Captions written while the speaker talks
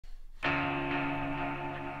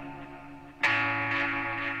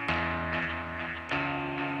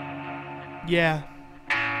Yeah.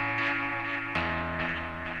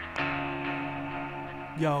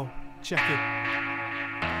 Yo, check it.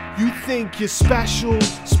 You think you're special,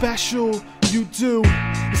 special, you do.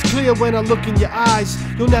 It's clear when I look in your eyes.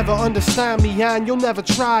 You'll never understand me and you'll never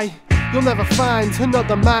try. You'll never find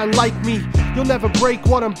another man like me. You'll never break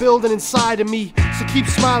what I'm building inside of me. So keep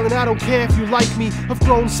smiling, I don't care if you like me. I've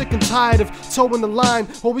grown sick and tired of towing the line,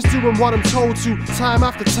 always doing what I'm told to, time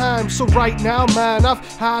after time. So right now, man, I've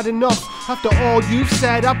had enough. After all you've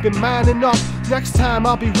said, I've been man enough. Next time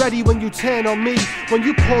I'll be ready when you turn on me. When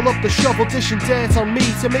you pull up the shovel dishing dirt on me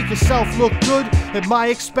to make yourself look good at my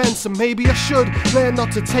expense. And maybe I should learn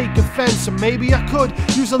not to take offense. And maybe I could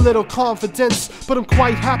use a little confidence. But I'm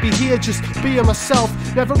quite happy here just being myself.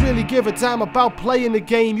 Never really give a damn about playing the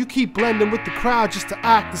game. You keep blending with the crowd just to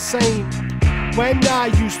act the same. When I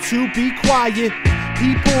used to be quiet,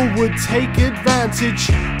 people would take advantage.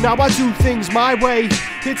 Now I do things my way.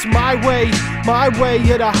 It's my way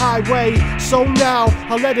of the highway. So now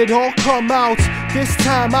I'll let it all come out. This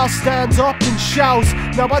time I'll stand up and shout.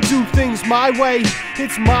 Now I do things my way.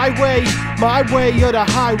 It's my way of the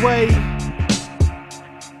highway.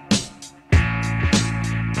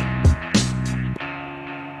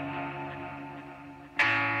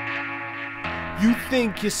 You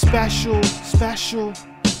think you're special, special.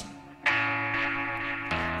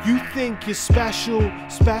 You think you're special,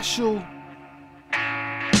 special.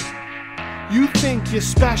 You think you're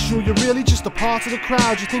special, you're really just a part of the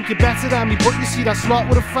crowd. You think you're better than me, but you see that's not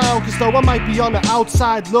what I found. Cause though I might be on the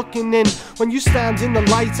outside looking in, when you stand in the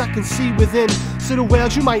lights I can see within. To the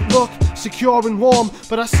world you might look secure and warm,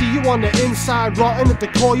 but I see you on the inside, rotten at the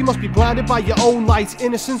core. You must be blinded by your own light,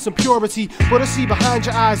 innocence and purity. But I see behind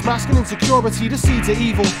your eyes masking insecurity, the seeds of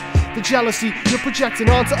evil. The jealousy you're projecting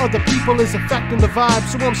onto other people is affecting the vibe.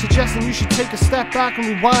 So I'm suggesting you should take a step back and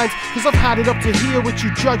rewind. Cause I've had it up to here with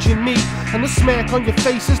you judging me, and the smirk on your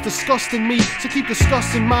face is disgusting me. So keep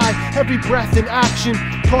discussing my every breath and action.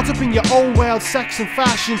 Caught up in your own world, sex and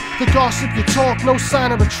fashion. The gossip you talk, no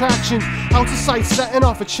sign of attraction. Out of sight, setting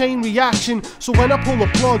off a chain reaction. So when I pull the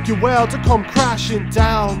plug, your world to come crashing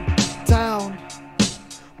down, down.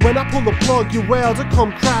 When I pull the plug, your world to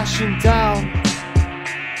come crashing down.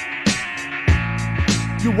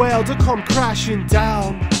 Your world to come crashing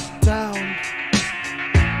down, down.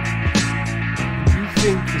 You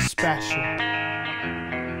think you're special.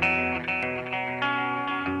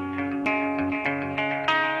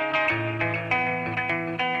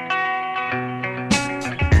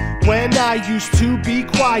 When I used to be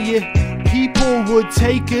quiet, people would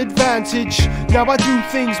take advantage. Now I do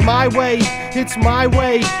things my way. It's my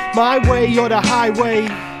way or the highway.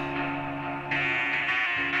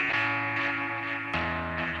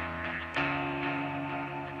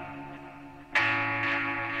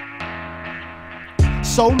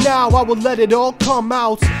 So now I will let it all come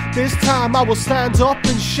out. This time I will stand up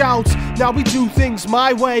and shout. Now we do things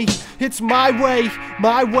my way. It's my way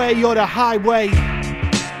or the highway.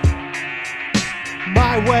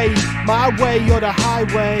 My way or the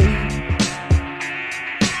highway.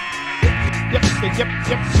 Yep.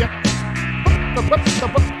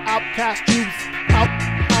 Outcast youth. Outcast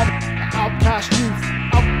youth. Outcast youth.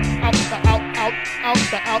 Outcast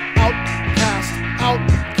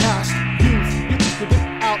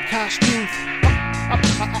youth,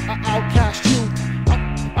 outcast youth,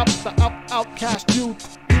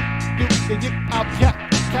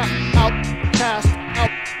 outcast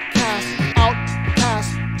youth, outcast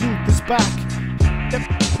youth is back.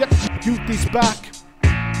 Yep, youth is back.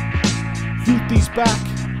 Youth is back.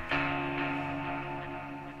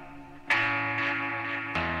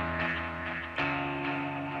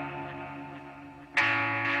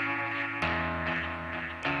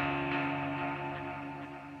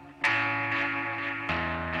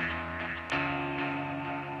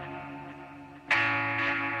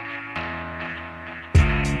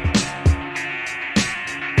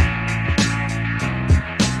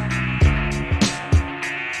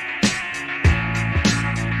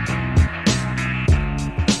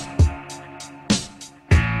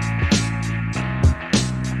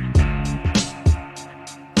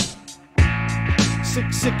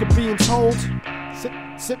 Sick of being told,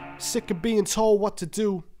 sick of being told what to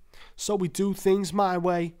do. So we do things my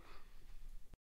way.